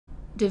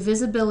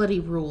Divisibility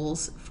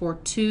rules for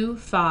 2,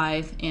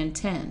 5, and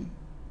 10.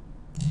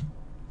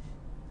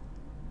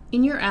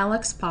 In your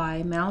ALEKS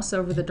pie, mouse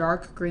over the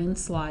dark green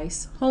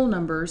slice, whole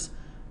numbers,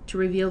 to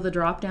reveal the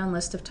drop-down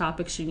list of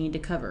topics you need to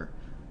cover.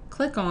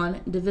 Click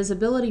on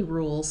Divisibility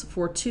rules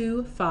for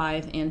 2,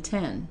 5, and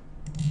 10.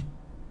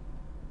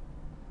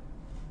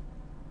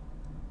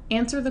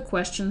 Answer the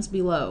questions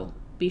below.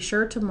 Be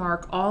sure to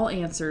mark all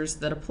answers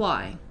that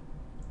apply.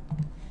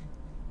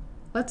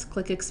 Let's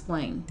click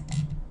Explain.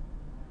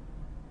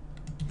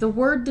 The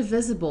word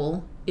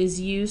divisible is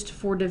used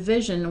for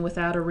division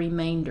without a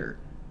remainder.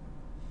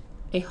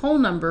 A whole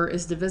number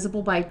is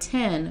divisible by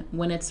 10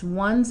 when its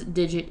ones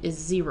digit is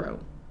 0,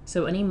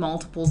 so any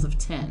multiples of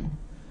 10.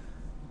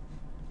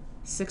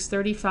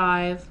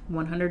 635,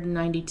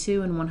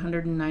 192, and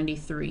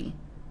 193.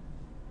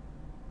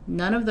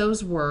 None of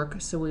those work,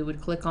 so we would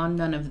click on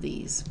none of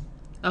these.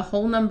 A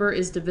whole number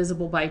is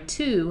divisible by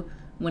 2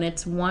 when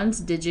its ones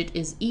digit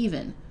is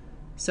even,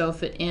 so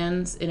if it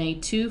ends in a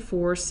 2,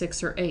 4,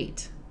 6, or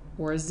 8,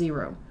 or a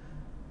 0.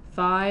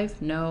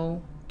 5,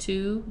 no.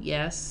 2,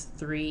 yes.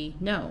 3,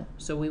 no.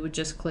 So we would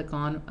just click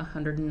on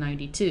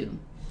 192.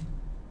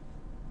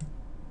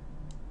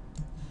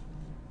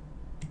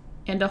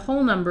 And a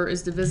whole number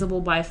is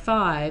divisible by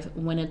 5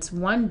 when its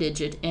one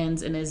digit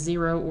ends in a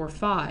 0 or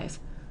 5.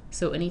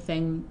 So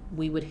anything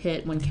we would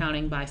hit when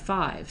counting by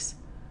 5s.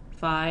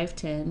 5,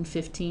 10,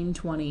 15,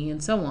 20,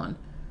 and so on.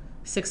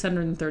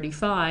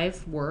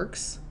 635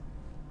 works,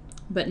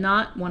 but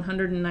not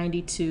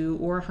 192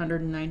 or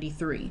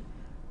 193.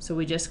 So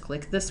we just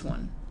click this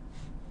one.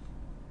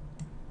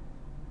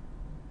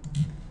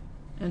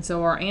 And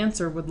so our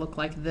answer would look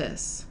like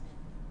this.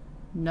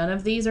 None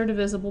of these are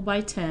divisible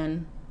by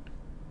 10.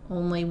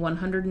 Only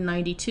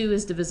 192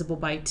 is divisible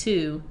by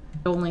 2.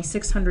 Only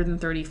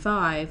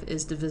 635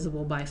 is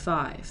divisible by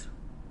 5.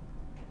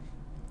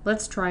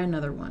 Let's try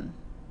another one.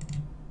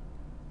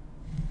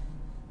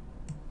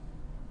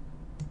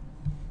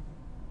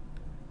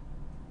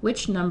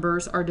 Which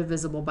numbers are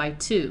divisible by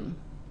 2?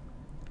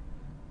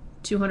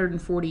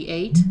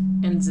 248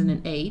 ends in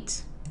an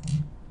 8.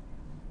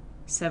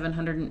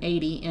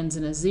 780 ends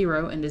in a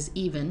 0 and is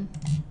even.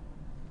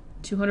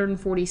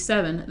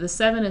 247, the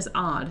 7 is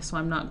odd, so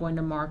I'm not going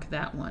to mark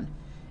that one.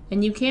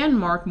 And you can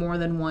mark more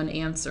than one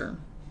answer.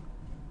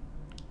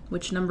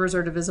 Which numbers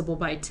are divisible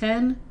by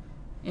 10?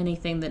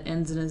 Anything that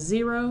ends in a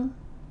 0.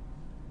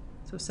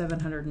 So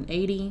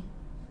 780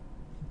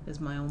 is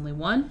my only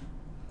one.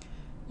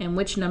 And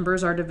which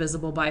numbers are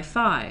divisible by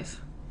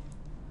 5?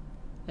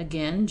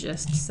 Again,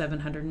 just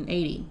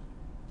 780.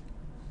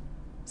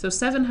 So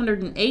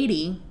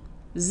 780,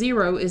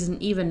 0 is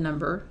an even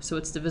number, so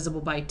it's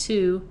divisible by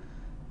 2.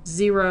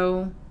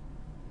 0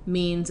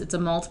 means it's a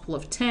multiple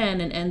of 10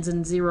 and ends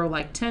in 0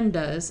 like 10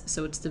 does,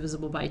 so it's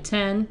divisible by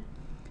 10.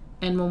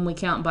 And when we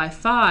count by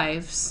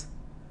 5s,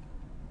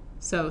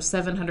 so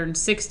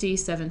 760,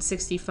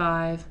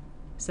 765,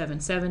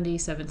 770,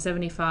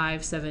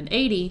 775,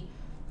 780,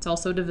 it's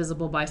also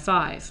divisible by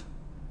 5.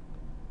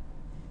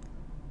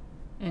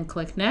 And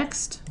click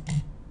Next.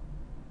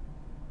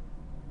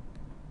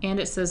 And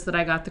it says that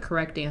I got the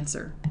correct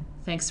answer.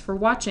 Thanks for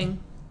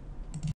watching.